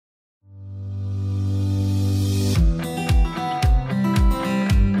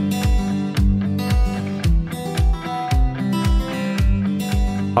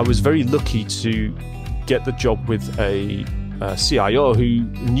I was very lucky to get the job with a CIO who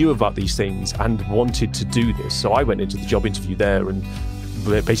knew about these things and wanted to do this. So I went into the job interview there and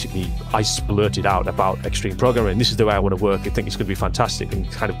basically I splurted out about extreme programming. This is the way I want to work. I think it's going to be fantastic.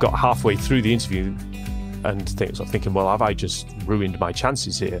 And kind of got halfway through the interview and thinking, well, have I just ruined my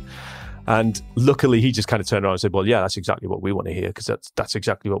chances here? And luckily he just kind of turned around and said, well, yeah, that's exactly what we want to hear, because that's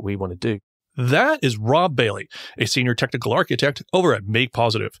exactly what we want to do. That is Rob Baillie, a senior technical architect over at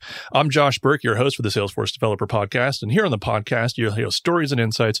makepositive. I'm Josh Burke, your host for the Salesforce Developer Podcast. And here on the podcast, you'll hear stories and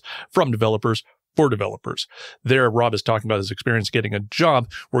insights from developers for developers. There, Rob is talking about his experience getting a job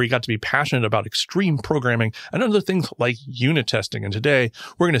where he got to be passionate about extreme programming and other things like unit testing. And today,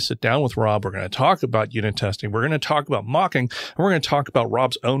 we're going to sit down with Rob. We're going to talk about unit testing. We're going to talk about mocking. And we're going to talk about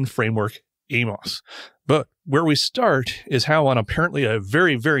Rob's own framework, AMOSS. But where we start is how, on apparently a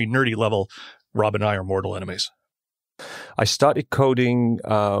very, very nerdy level, Rob and I are mortal enemies. I started coding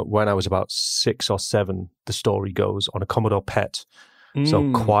when I was about 6 or 7, the story goes, on a Commodore PET.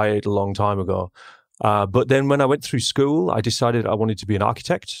 So quite a long time ago. But then when I went through school, I decided I wanted to be an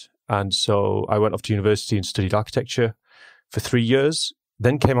architect. And so I went off to university and studied architecture for 3 years,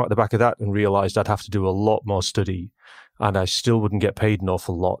 then came out the back of that and realized I'd have to do a lot more study and I still wouldn't get paid an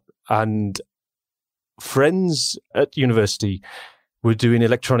awful lot. And friends at university were doing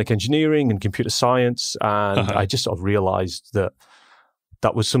electronic engineering and computer science. And I just sort of realized that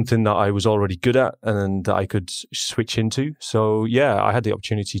that was something that I was already good at and that I could switch into. So yeah, I had the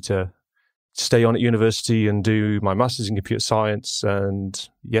opportunity to stay on at university and do my master's in computer science, and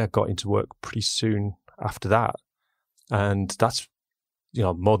yeah, got into work pretty soon after that. And that's,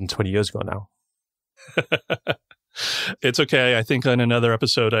 more than 20 years ago now. It's okay. I think on another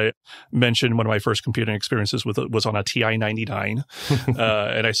episode, I mentioned one of my first computing experiences was on a TI-99.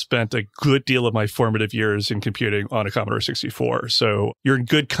 And I spent a good deal of my formative years in computing on a Commodore 64. So you're in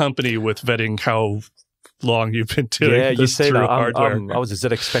good company with vetting how long you've been doing this. You say that. Hardware. I was a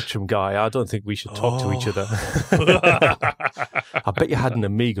ZX Spectrum guy. I don't think we should talk to each other. I bet you had an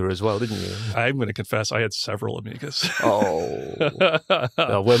Amiga as well, didn't you? I'm going to confess, I had several Amigas.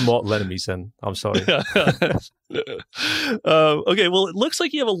 No, we're mortal enemies then. I'm sorry. Okay, well, it looks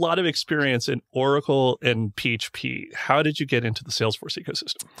like you have a lot of experience in Oracle and PHP. How did you get into the Salesforce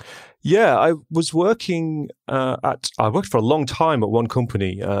ecosystem? Yeah, I was working I worked for a long time at one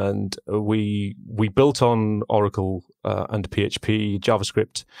company, and we built on Oracle and PHP,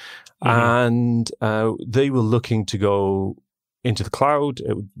 JavaScript, and they were looking to go into the cloud.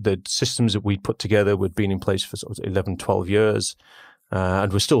 The systems that we'd put together had been in place for sort of 11, 12 years,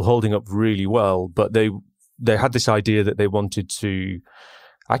 and were still holding up really well. But they had this idea that they wanted to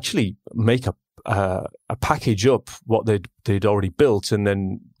actually make a package up what they'd already built and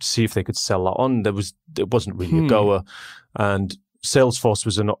then see if they could sell that on. It wasn't really a goer, and Salesforce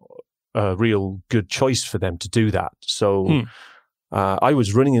was a real good choice for them to do that. So I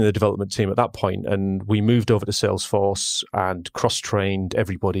was running in the development team at that point, and we moved over to Salesforce and cross-trained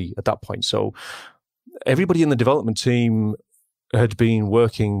everybody at that point. So everybody in the development team had been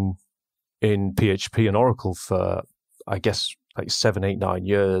working in PHP and Oracle for, I guess, like 7, 8, 9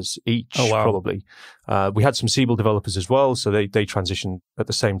 years each, probably. We had some Siebel developers as well, so they transitioned at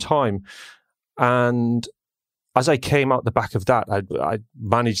the same time. And as I came out the back of that, I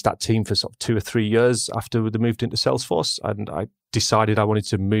managed that team for sort of 2 or 3 years after they moved into Salesforce, and I decided I wanted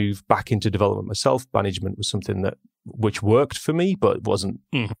to move back into development myself. Management was something which worked for me, but wasn't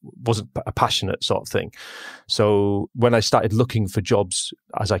a passionate sort of thing. So when I started looking for jobs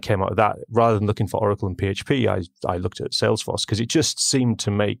as I came out of that, rather than looking for Oracle and PHP, I looked at Salesforce because it just seemed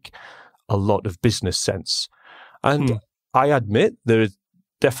to make a lot of business sense. And I admit there is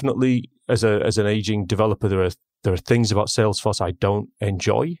definitely, as an aging developer, there are things about Salesforce I don't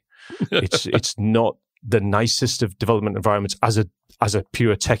enjoy. It's not the nicest of development environments as a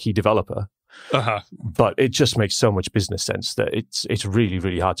pure techie developer. But it just makes so much business sense that it's really,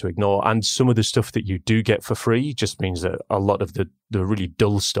 really hard to ignore. And some of the stuff that you do get for free just means that a lot of the really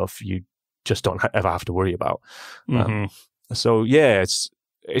dull stuff you just don't ever have to worry about. So yeah,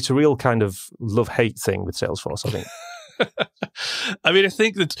 it's a real kind of love-hate thing with Salesforce, I think. I mean, I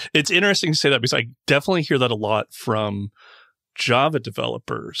think that it's interesting to say that because I definitely hear that a lot from Java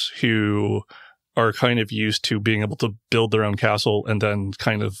developers who are kind of used to being able to build their own castle and then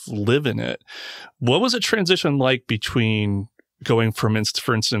kind of live in it. What was a transition like between going for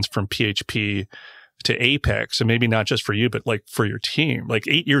instance, from PHP to Apex, and maybe not just for you, but like for your team? Like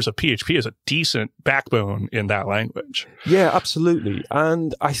 8 years of PHP is a decent backbone in that language. Yeah, absolutely.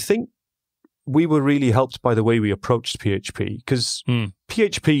 And I think we were really helped by the way we approached PHP, because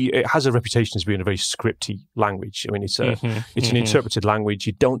PHP, it has a reputation as being a very scripty language. I mean, it's an interpreted language.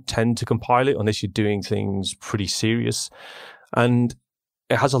 You don't tend to compile it unless you're doing things pretty serious. And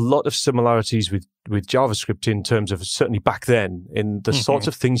it has a lot of similarities with JavaScript in terms of, certainly back then, in the sorts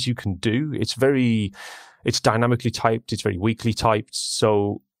of things you can do. It's dynamically typed. It's very weakly typed.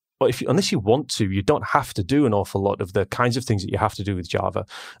 So unless you want to, you don't have to do an awful lot of the kinds of things that you have to do with Java.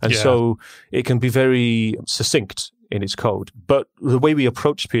 And so it can be very succinct in its code. But the way we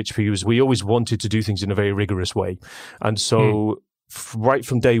approached PHP was we always wanted to do things in a very rigorous way. And so right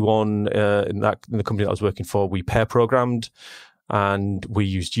from day one, in the company that I was working for, we pair programmed and we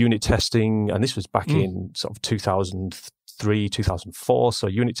used unit testing. And this was back in sort of 2003, 2004. So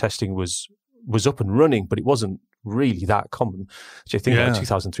unit testing was up and running, but it wasn't really that common. So I think like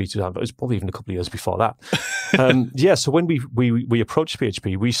 2003, 2000, it was probably even a couple of years before that. So when we approached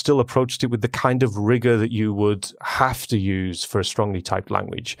PHP, we still approached it with the kind of rigor that you would have to use for a strongly typed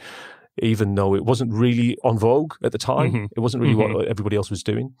language, even though it wasn't really en vogue at the time. It wasn't really what everybody else was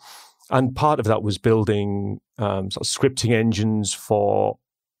doing. And part of that was building sort of scripting engines for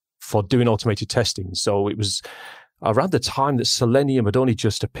doing automated testing. So it was around the time that Selenium had only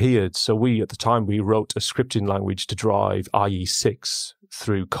just appeared. So at the time, we wrote a scripting language to drive IE6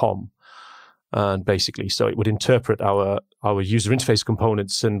 through COM. And basically, so it would interpret our user interface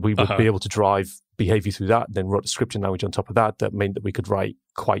components, and we would be able to drive behavior through that, then wrote a scripting language on top of that meant that we could write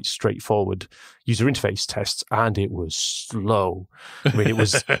quite straightforward user interface tests, and it was slow. I mean, it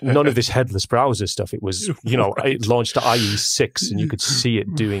was none of this headless browser stuff. It was, it launched at IE6 and you could see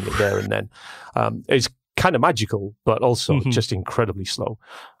it doing it there and then. It's kind of magical, but also just incredibly slow.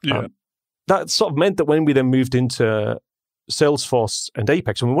 That sort of meant that when we then moved into Salesforce and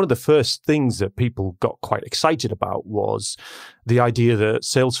Apex, I mean, one of the first things that people got quite excited about was the idea that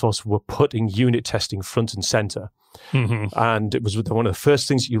Salesforce were putting unit testing front and center. And it was one of the first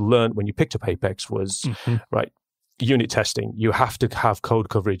things that you learned when you picked up Apex was, right, unit testing. You have to have code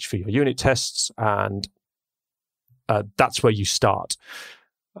coverage for your unit tests, and that's where you start.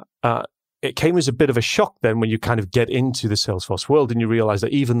 It came as a bit of a shock then when you kind of get into the Salesforce world and you realize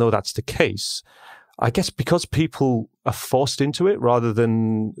that even though that's the case, I guess because people are forced into it rather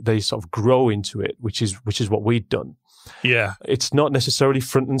than they sort of grow into it, which is what we'd done. Yeah. It's not necessarily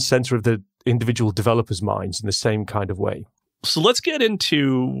front and center of the individual developers' minds in the same kind of way. So let's get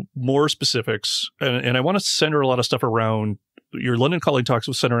into more specifics. And I want to center a lot of stuff around your London Calling Talks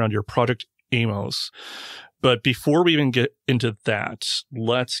was centered around your project AMOSS. But before we even get into that,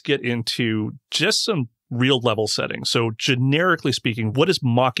 let's get into just some real level settings. So generically speaking, what does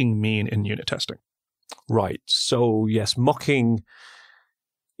mocking mean in unit testing? Right. So yes, mocking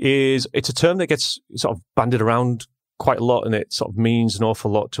it's a term that gets sort of bandied around quite a lot, and it sort of means an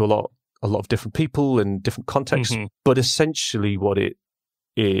awful lot to a lot of different people in different contexts. But essentially what it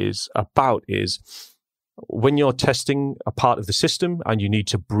is about is when you're testing a part of the system and you need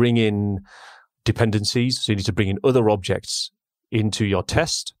to bring in dependencies, so you need to bring in other objects into your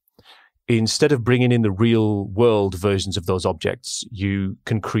test. Instead of bringing in the real world versions of those objects, you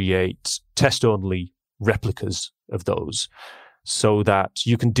can create test-only replicas of those so that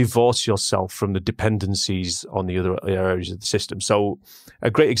you can divorce yourself from the dependencies on the other areas of the system. So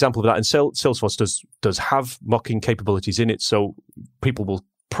a great example of that, and Salesforce does have mocking capabilities in it, so people will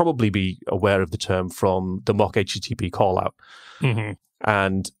probably be aware of the term from the mock HTTP callout.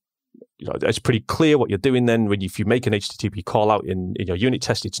 And it's pretty clear what you're doing then. If you make an HTTP call out in your unit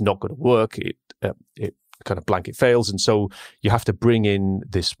test, it's not going to work. It kind of blanket fails. And so you have to bring in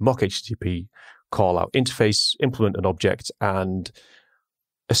this mock HTTP call out interface, implement an object. And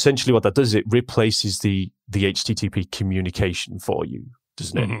essentially what that does is it replaces the HTTP communication for you,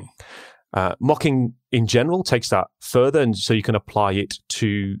 doesn't it? Mocking in general takes that further. And so you can apply it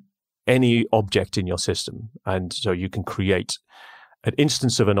to any object in your system. And so you can create an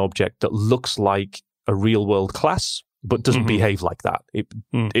instance of an object that looks like a real world class, but doesn't behave like that.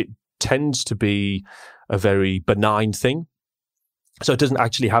 It tends to be a very benign thing. So it doesn't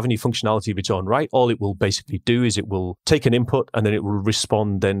actually have any functionality of its own right. All it will basically do is it will take an input and then it will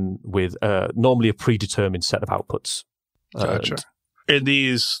respond then with normally a predetermined set of outputs. Gotcha. And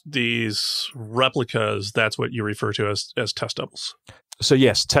these replicas, that's what you refer to as test doubles. So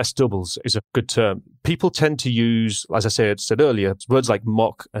yes, test doubles is a good term. People tend to use, as I said earlier, words like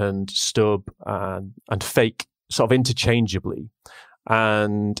mock and stub and fake sort of interchangeably.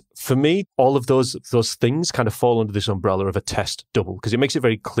 And for me, all of those things kind of fall under this umbrella of a test double because it makes it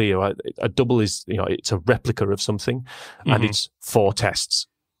very clear. Right? A double is, it's a replica of something and it's for tests.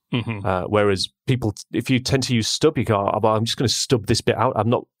 Whereas people, if you tend to use stub, you go, oh, I'm just going to stub this bit out. I'm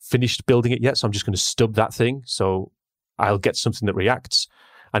not finished building it yet, so I'm just going to stub that thing. So I'll get something that reacts.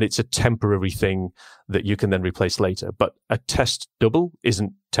 And it's a temporary thing that you can then replace later. But a test double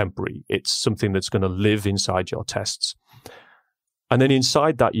isn't temporary. It's something that's going to live inside your tests. And then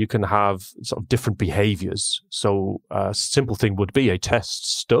inside that, you can have sort of different behaviors. So a simple thing would be a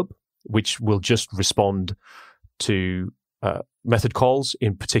test stub, which will just respond to method calls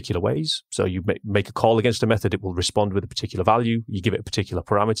in particular ways. So you make a call against a method, it will respond with a particular value. You give it a particular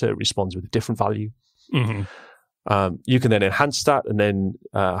parameter, it responds with a different value. You can then enhance that and then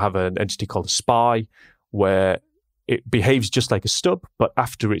have an entity called a spy, where it behaves just like a stub, but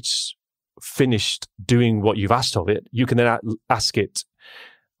after it's finished doing what you've asked of it, you can then ask it,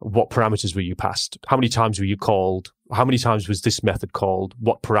 what parameters were you passed? How many times were you called? How many times was this method called?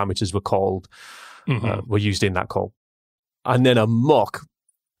 What parameters were called, were used in that call? And then a mock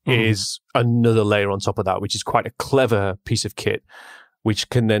is another layer on top of that, which is quite a clever piece of kit, which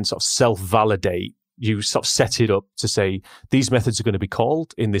can then sort of self-validate. You sort of set it up to say, these methods are going to be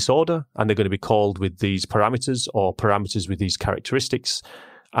called in this order, and they're going to be called with these parameters or parameters with these characteristics.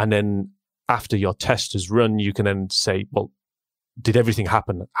 And then after your test has run, you can then say, well, did everything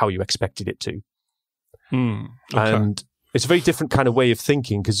happen how you expected it to? Okay. And it's a very different kind of way of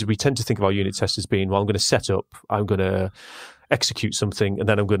thinking, because we tend to think of our unit tests as being, well, I'm going to set up, I'm going to execute something, and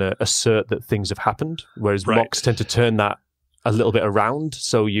then I'm going to assert that things have happened. Whereas mocks tend to turn that a little bit around.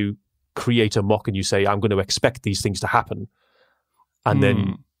 So you create a mock and you say, I'm going to expect these things to happen. And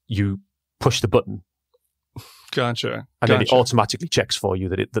then you push the button. Gotcha. And then it automatically checks for you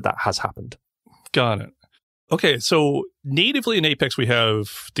that has happened. Got it. Okay, so natively in Apex, we have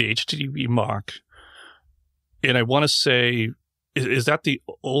the HTTP mock. And I want to say, is that the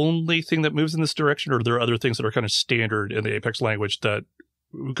only thing that moves in this direction, or are there other things that are kind of standard in the Apex language that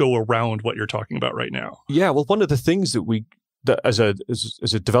go around what you're talking about right now? Yeah, well, one of the things that as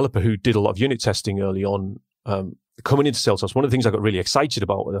a developer who did a lot of unit testing early on, coming into Salesforce, one of the things I got really excited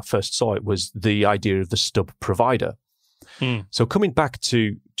about when I first saw it was the idea of the StubProvider. So coming back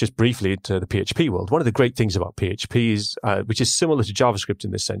to just briefly to the PHP world, one of the great things about PHP is, which is similar to JavaScript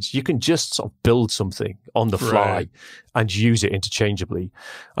in this sense, you can just sort of build something on the fly and use it interchangeably.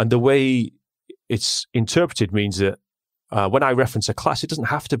 And the way it's interpreted means that when I reference a class, it doesn't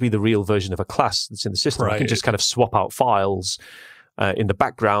have to be the real version of a class that's in the system. I can just kind of swap out files in the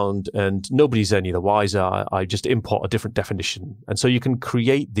background, and nobody's any the wiser. I just import a different definition. And so you can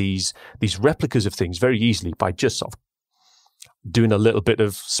create these replicas of things very easily by just sort of doing a little bit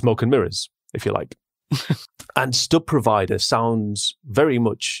of smoke and mirrors, if you like. And StubProvider sounds very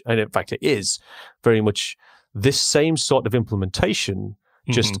much, and in fact it is, very much this same sort of implementation,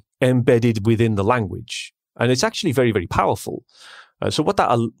 just embedded within the language. And it's actually very, very powerful. So what the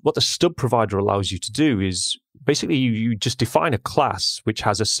StubProvider allows you to do is basically you just define a class which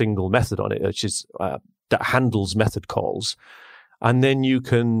has a single method on it, which is that handles method calls. And then you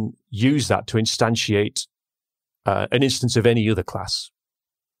can use that to instantiate an instance of any other class.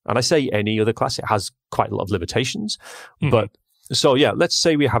 And I say any other class, it has quite a lot of limitations. But so yeah, let's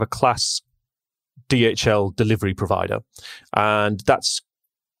say we have a class DHL delivery provider, and that's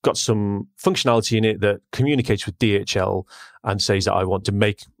got some functionality in it that communicates with DHL and says that I want to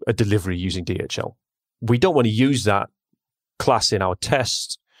make a delivery using DHL. We don't want to use that class in our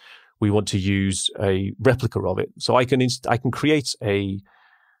test. We want to use a replica of it. So I can create a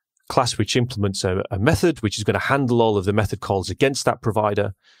class which implements a method which is going to handle all of the method calls against that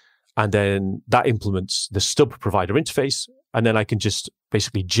provider. And then that implements the StubProvider interface. And then I can just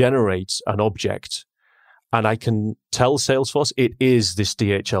basically generate an object, and I can tell Salesforce it is this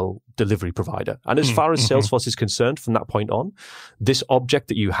DHL delivery provider. And as far as Salesforce is concerned, from that point on, this object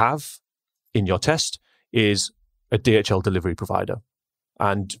that you have in your test is a DHL delivery provider.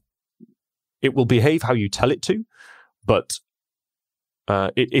 And it will behave how you tell it to, but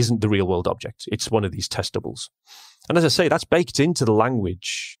it isn't the real world object. It's one of these testables. And as I say, that's baked into the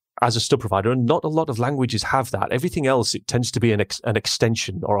language as a StubProvider, and not a lot of languages have that. Everything else, it tends to be an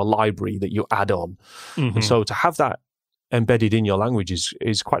extension or a library that you add on. And so to have that embedded in your language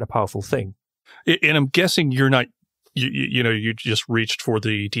is quite a powerful thing. And I'm guessing you're not, you just reached for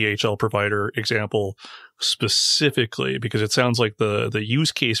the DHL provider example specifically, because it sounds like the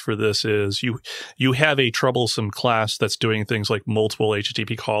use case for this is you have a troublesome class that's doing things like multiple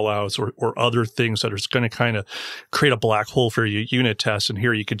HTTP callouts or other things that are going to kind of create a black hole for your unit tests, and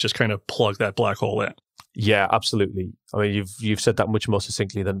here you could just kind of plug that black hole in. Yeah, absolutely. I mean, you've said that much more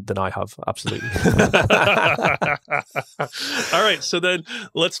succinctly than I have. Absolutely. All right, so then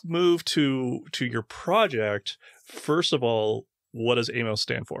let's move to your project. First of all, what does AMOSS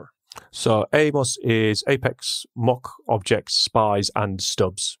stand for? So AMOSS is Apex, Mock Objects, Spies, and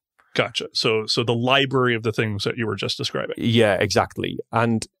Stubs. Gotcha. So the library of the things that you were just describing. Yeah, exactly.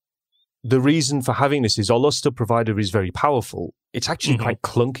 And the reason for having this is, although StubProvider is very powerful, it's actually quite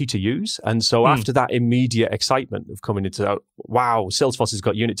clunky to use. And so after that immediate excitement of coming into, wow, Salesforce has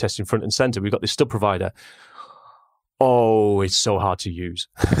got unit testing front and center, we've got this StubProvider. Oh, it's so hard to use.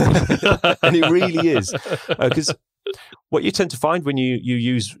 And it really is. Because what you tend to find when you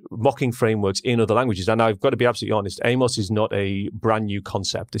use mocking frameworks in other languages, and I've got to be absolutely honest, AMOSS is not a brand new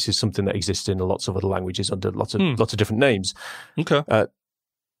concept. This is something that exists in lots of other languages under lots of different names. Okay.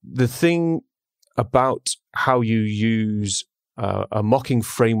 The thing about how you use a mocking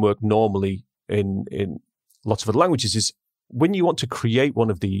framework normally in lots of other languages is when you want to create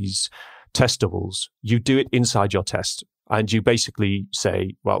one of these test doubles, you do it inside your test. And you basically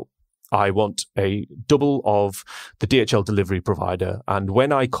say, well, I want a double of the DHL delivery provider. And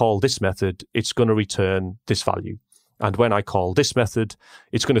when I call this method, it's going to return this value. And when I call this method,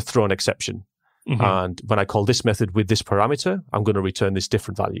 it's going to throw an exception. And when I call this method with this parameter, I'm going to return this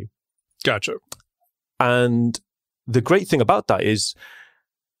different value. Gotcha. And the great thing about that is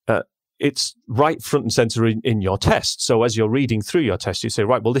it's right front and center in your test. So as you're reading through your test, you say,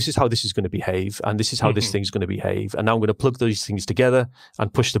 right, well, this is how this is going to behave, and this is how this thing's going to behave. And now I'm going to plug these things together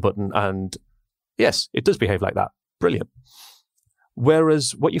and push the button. And yes, it does behave like that. Brilliant.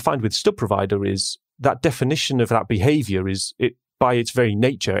 Whereas what you find with StubProvider is that definition of that behavior is, it by its very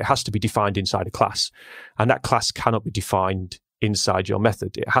nature, it has to be defined inside a class. And that class cannot be defined inside your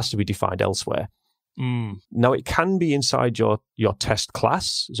method. It has to be defined elsewhere. Now, it can be inside your test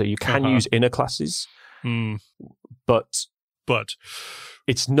class, so you can use inner classes, but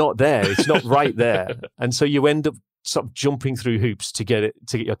it's not there. It's not right there, and so you end up sort of jumping through hoops to get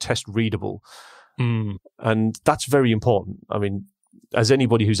your test readable, and that's very important. I mean, as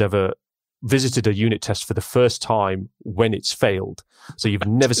anybody who's ever visited a unit test for the first time when it's failed, so you've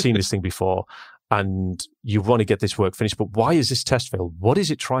never seen this thing before, and you want to get this work finished, but why is this test failed? What is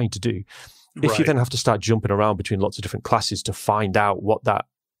it trying to do? If you then have to start jumping around between lots of different classes to find out what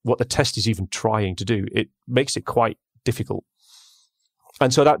the test is even trying to do, it makes it quite difficult.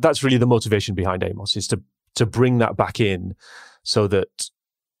 And so that's really the motivation behind AMOSS, is to bring that back in so that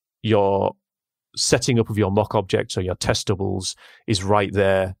your setting up of your mock objects or your test doubles is right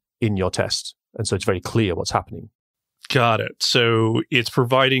there in your test. And so it's very clear what's happening. Got it. So it's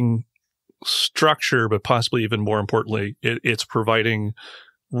providing structure, but possibly even more importantly, it's providing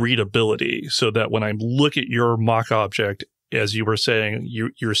readability, so that when I look at your mock object, as you were saying,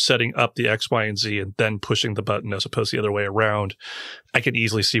 you're setting up the X, Y, and Z and then pushing the button as opposed to the other way around. I can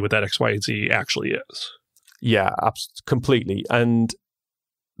easily see what that X, Y, and Z actually is. Yeah, completely. And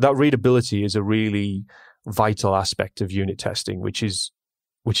that readability is a really vital aspect of unit testing, which is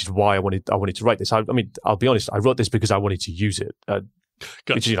why I wanted to write this. I mean, I'll be honest, I wrote this because I wanted to use it.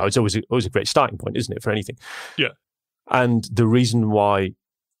 Which, it's always a great starting point, isn't it, for anything? Yeah. And the reason why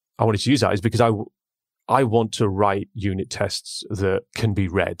I wanted to use that is because I want to write unit tests that can be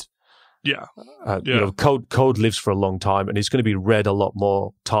read. Yeah. You know, code lives for a long time, and it's going to be read a lot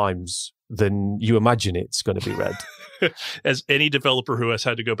more times than you imagine it's going to be read. As any developer who has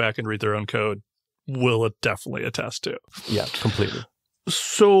had to go back and read their own code will definitely attest to. Yeah, completely.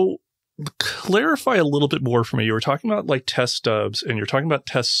 So clarify a little bit more for me. You were talking about like test stubs and you're talking about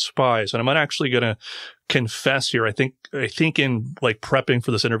test spies. And I'm actually going to confess here. I think in like prepping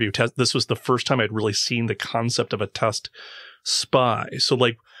for this interview, this was the first time I'd really seen the concept of a test spy. So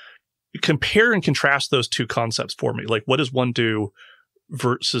like compare and contrast those two concepts for me. Like what does one do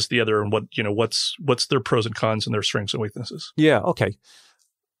versus the other, and what's their pros and cons and their strengths and weaknesses? Yeah. Okay.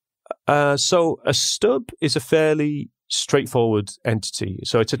 So a stub is a fairly straightforward entity.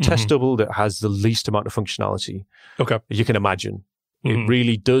 So it's a test double that has the least amount of functionality you can imagine. It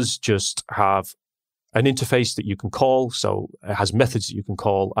really does just have an interface that you can call. So it has methods that you can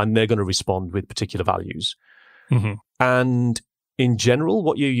call, and they're going to respond with particular values. And in general,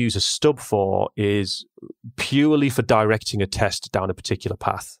 what you use a stub for is purely for directing a test down a particular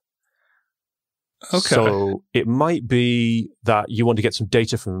path. So it might be that you want to get some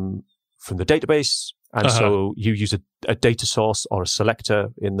data from the database, and so you use a data source or a selector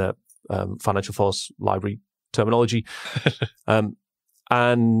in the Financial Force library terminology.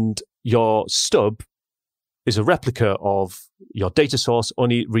 And your stub is a replica of your data source,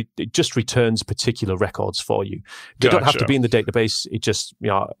 only it just returns particular records for you. They don't have to be in the database. It just,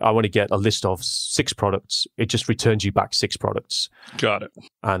 I want to get a list of 6 products. It just returns you back 6 products. Got it.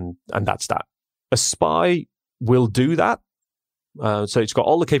 And that's that. A spy will do that. So it's got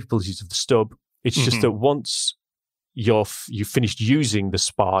all the capabilities of the stub. It's just that once you finished using the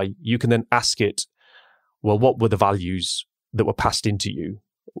spy, you can then ask it, well, what were the values that were passed into you?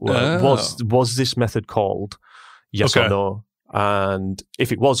 Was this method called? Yes or no? And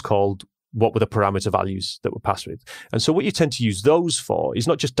if it was called, what were the parameter values that were passed with? And so what you tend to use those for is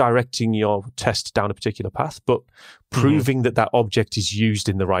not just directing your test down a particular path, but proving that object is used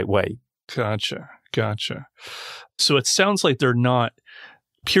in the right way. Gotcha. So it sounds like they're not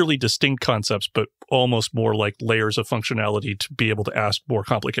purely distinct concepts, but almost more like layers of functionality to be able to ask more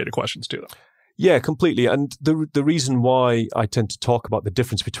complicated questions to them. Yeah, completely. And the reason why I tend to talk about the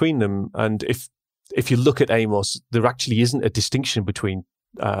difference between them, and if you look at AMOSS, there actually isn't a distinction between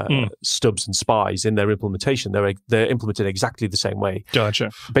stubs and spies in their implementation. They're implemented exactly the same way.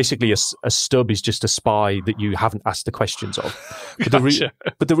 Gotcha. Basically, a stub is just a spy that you haven't asked the questions of. But, Gotcha.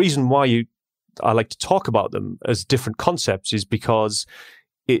 but the reason why I like to talk about them as different concepts is because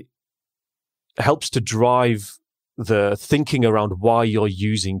it helps to drive the thinking around why you're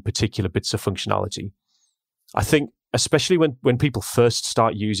using particular bits of functionality. I think especially when people first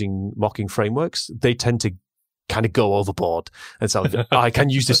start using mocking frameworks, they tend to kind of go overboard and say, I can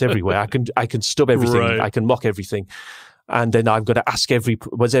use this everywhere. I can stub everything. Right. I can mock everything. And then I've got to ask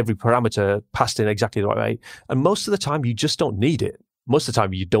was every parameter passed in exactly the right way? And most of the time, you just don't need it. Most of the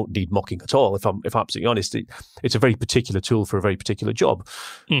time, you don't need mocking at all. If I'm absolutely honest, it's a very particular tool for a very particular job.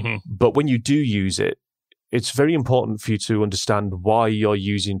 Mm-hmm. But when you do use it, it's very important for you to understand why you're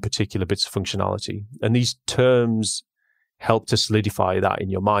using particular bits of functionality. And these terms help to solidify that in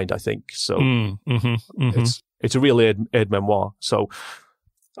your mind, I think. So it's a real aide-memoire. So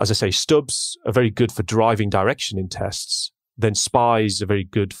as I say, stubs are very good for driving direction in tests. Then spies are very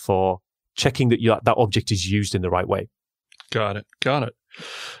good for checking that that object is used in the right way. Got it.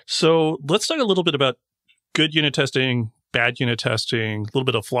 So let's talk a little bit about good unit testing, bad unit testing, a little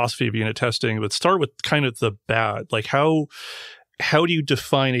bit of philosophy of unit testing. Let's start with kind of the bad. Like how do you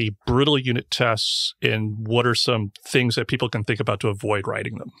define a brittle unit test, and what are some things that people can think about to avoid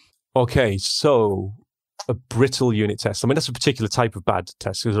writing them? Okay, so a brittle unit test. I mean, that's a particular type of bad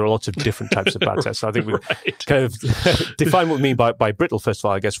test, because there are lots of different types of bad tests. So I think we kind of define what we mean by brittle, first of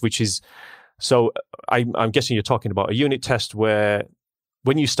all, I guess, which is, so I'm guessing you're talking about a unit test where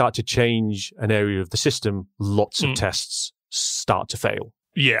when you start to change an area of the system, lots of tests start to fail.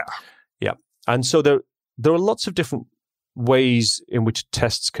 Yeah. And so there are lots of different ways in which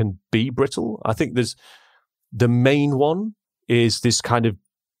tests can be brittle. I think the main one is this kind of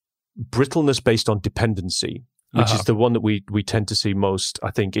brittleness based on dependency, which is the one that we tend to see most, I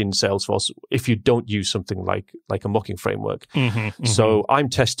think, in Salesforce, if you don't use something like a mocking framework. So I'm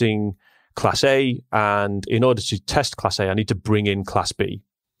testing class A, and in order to test class A, I need to bring in class B.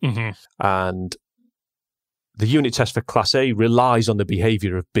 And the unit test for class A relies on the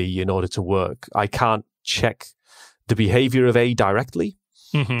behavior of B in order to work. I can't check the behavior of A directly.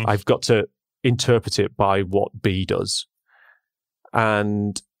 I've got to interpret it by what B does.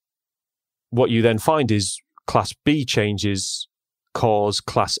 And what you then find is class B changes cause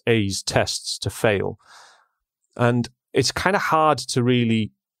class A's tests to fail. And it's kind of hard to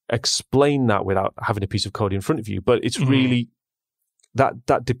really explain that without having a piece of code in front of you. But it's really that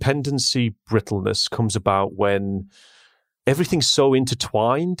dependency brittleness comes about when everything's so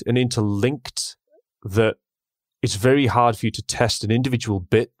intertwined and interlinked that it's very hard for you to test an individual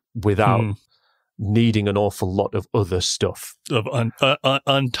bit without needing an awful lot of other stuff. Of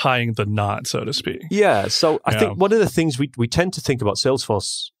untying the knot, so to speak. Yeah. So I think one of the things we tend to think about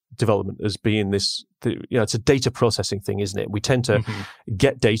Salesforce development as being this, it's a data processing thing, isn't it? We tend to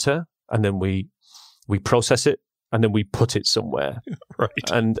get data, and then we process it, and then we put it somewhere.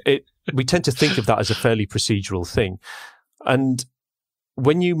 Right. And we tend to think of that as a fairly procedural thing. And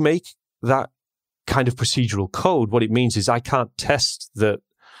when you make that kind of procedural code, what it means is I can't test that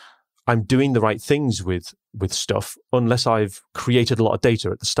I'm doing the right things with stuff unless I've created a lot of data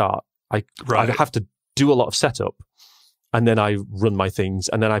at the start. I have to do a lot of setup, and then I run my things,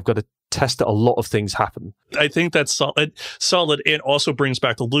 and then I've got to test that a lot of things happen. I think that's solid. It also brings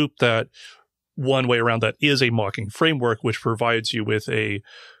back the loop that one way around that is a mocking framework, which provides you with a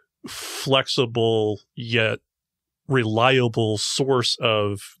flexible yet reliable source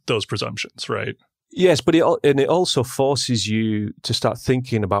of those presumptions, right? Yes, but it also forces you to start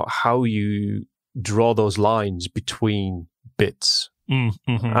thinking about how you draw those lines between bits.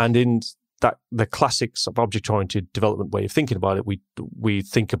 And in the classic sort of object-oriented development way of thinking about it, we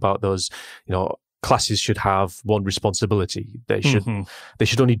think about those, classes should have one responsibility. They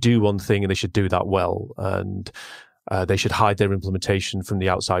should only do one thing, and they should do that well. And they should hide their implementation from the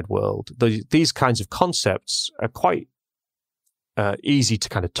outside world. These kinds of concepts are quite easy to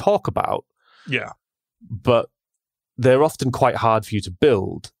kind of talk about. Yeah. But they're often quite hard for you to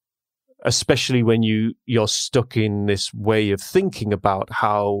build, especially when you're stuck in this way of thinking about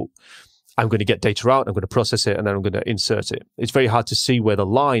how I'm going to get data out, I'm going to process it, and then I'm going to insert it. It's very hard to see where the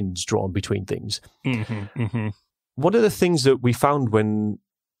line's drawn between things. One of the things that we found when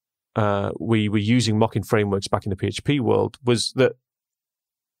we were using mocking frameworks back in the PHP world was that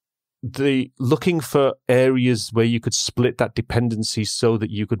looking for areas where you could split that dependency so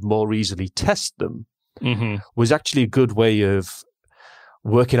that you could more easily test them was actually a good way of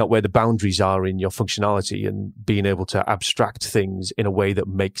working out where the boundaries are in your functionality and being able to abstract things in a way that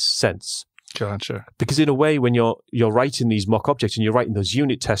makes sense. Gotcha. Because in a way, when you're writing these mock objects and you're writing those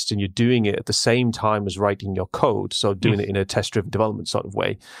unit tests and you're doing it at the same time as writing your code, so doing it in a test-driven development sort of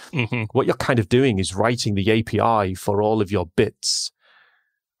way, what you're kind of doing is writing the API for all of your bits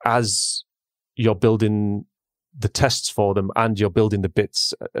as you're building the tests for them and you're building the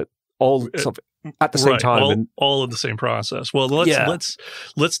bits all sort of at the same time. All in the same process. Well,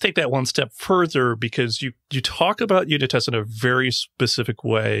 let's take that one step further, because you talk about unit tests in a very specific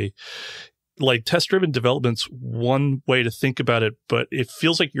way. Like, test-driven development's one way to think about it, but it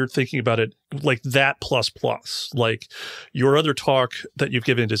feels like you're thinking about it like that plus. Like, your other talk that you've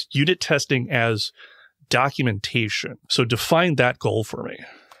given is unit testing as documentation. So define that goal for me.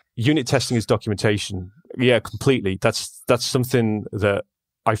 Unit testing as documentation. Yeah, completely. That's something that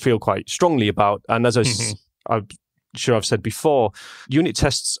I feel quite strongly about. And as I'm sure I've said before, unit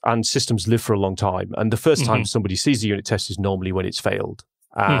tests and systems live for a long time. And the first time somebody sees a unit test is normally when it's failed.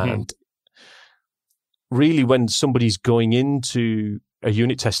 And really, when somebody's going into a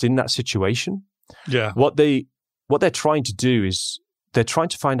unit test in that situation, what they're trying to do is they're trying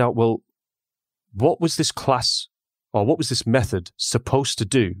to find out, well, what was this class or what was this method supposed to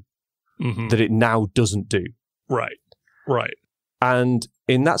do that it now doesn't do? Right. And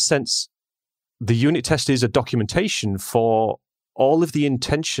in that sense, the unit test is a documentation for all of the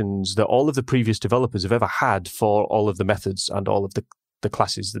intentions that all of the previous developers have ever had for all of the methods and all of the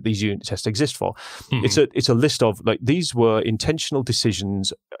classes that these unit tests exist for. It's a list of, like, these were intentional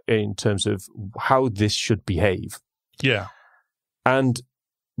decisions in terms of how this should behave. Yeah. And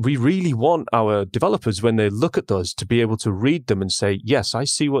we really want our developers, when they look at those, to be able to read them and say, yes, I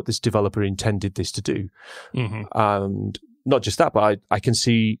see what this developer intended this to do. And not just that, but I can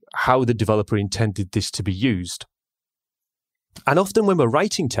see how the developer intended this to be used. And often when we're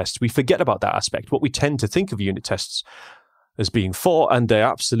writing tests, we forget about that aspect. What we tend to think of unit tests as being for, and they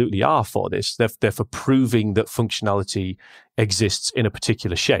absolutely are for this, they're for proving that functionality exists in a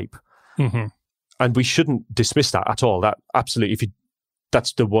particular shape. And we shouldn't dismiss that at all. That absolutely,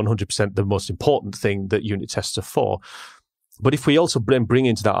 that's the 100% the most important thing that unit tests are for. But if we also bring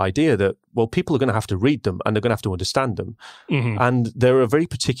into that idea that, well, people are going to have to read them and they're going to have to understand them, and they're a very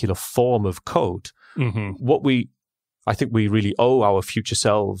particular form of code. I think we really owe our future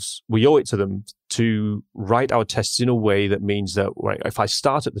selves, we owe it to them to write our tests in a way that means that, right, if I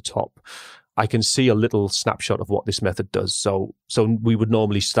start at the top, I can see a little snapshot of what this method does. So we would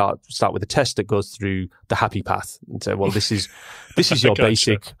normally start with a test that goes through the happy path and say, well, this is your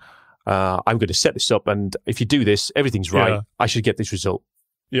basic. I'm going to set this up, and if you do this, everything's right. I should get this result.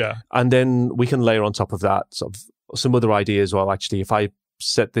 And then we can layer on top of that sort of some other ideas. Well, actually, if I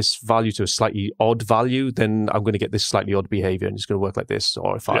set this value to a slightly odd value, then I'm going to get this slightly odd behavior, and it's going to work like this.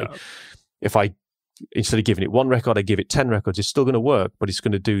 Or if I instead of giving it one record, I give it 10 records, it's still going to work, but it's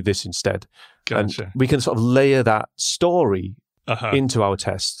going to do this instead. Gotcha. And we can sort of layer that story into our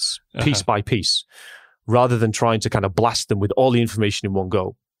tests piece by piece, rather than trying to kind of blast them with all the information in one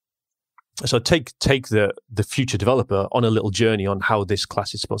go. So take the future developer on a little journey on how this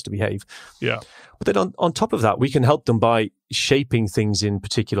class is supposed to behave. Yeah. But then on top of that, we can help them by shaping things in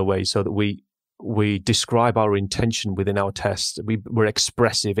particular ways so that we describe our intention within our test. We're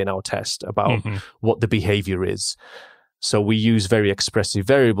expressive in our test about what the behavior is. So we use very expressive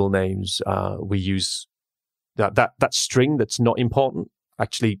variable names. We use that string that's not important,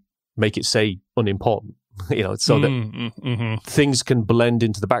 actually make it say unimportant. So that things can blend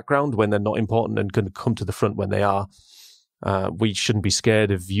into the background when they're not important and can come to the front when they are. We shouldn't be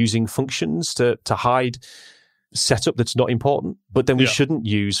scared of using functions to hide setup that's not important, but then we shouldn't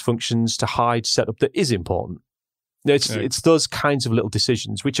use functions to hide setup that is important. It's those kinds of little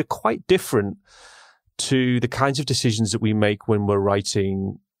decisions which are quite different to the kinds of decisions that we make when we're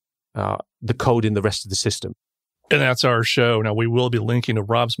writing the code in the rest of the system. And that's our show. Now, we will be linking to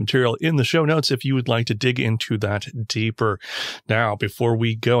Rob's material in the show notes if you would like to dig into that deeper. Now, before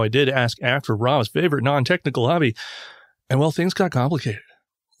we go, I did ask after Rob's favorite non-technical hobby, and well, things got complicated.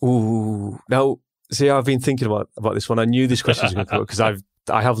 Ooh. Now, see, I've been thinking about this one. I knew this question was going to come up because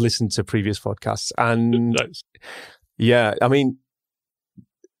I have listened to previous podcasts, and nice. Yeah, I mean,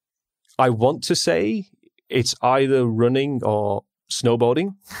 I want to say it's either running or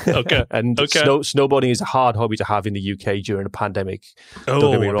snowboarding. Okay. And snowboarding is a hard hobby to have in the UK during a pandemic.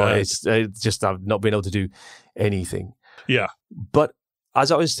 Don't get me wrong. It's just I've not been able to do anything. Yeah. But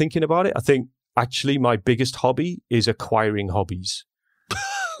as I was thinking about it, I think actually my biggest hobby is acquiring hobbies.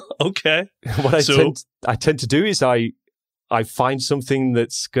 Okay. What I tend to do is I find something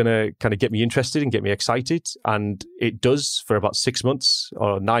that's going to kind of get me interested and get me excited. And it does for about 6 months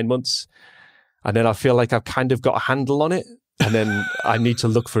or 9 months. And then I feel like I've kind of got a handle on it. And then I need to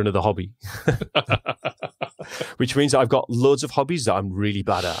look for another hobby. Which means that I've got loads of hobbies that I'm really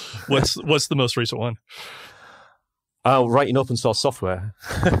bad at. What's the most recent one? Writing open source software.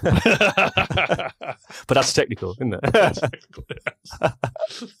 But that's technical, isn't it? That's technical,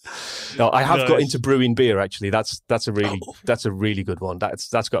 yes. No, I have got into brewing beer, actually. That's a really good one.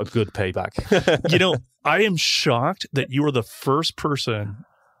 That's got a good payback. You know, I am shocked that you were the first person,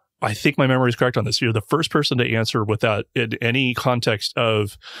 I think my memory is correct on this, you're the first person to answer without in any context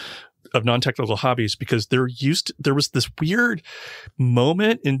of non-technical hobbies, because there was this weird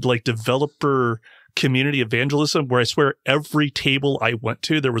moment in like developer community evangelism where I swear every table I went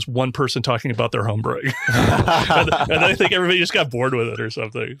to, there was one person talking about their homebrewing. and I think everybody just got bored with it or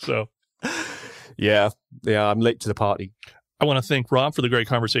something. So yeah, I'm late to the party. I want to thank Rob for the great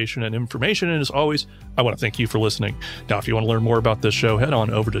conversation and information. And as always, I want to thank you for listening. Now, if you want to learn more about this show, head on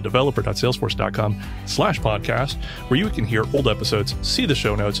over to developer.salesforce.com/podcast, where you can hear old episodes, see the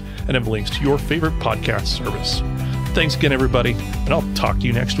show notes, and have links to your favorite podcast service. Thanks again, everybody, and I'll talk to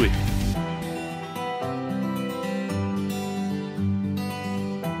you next week.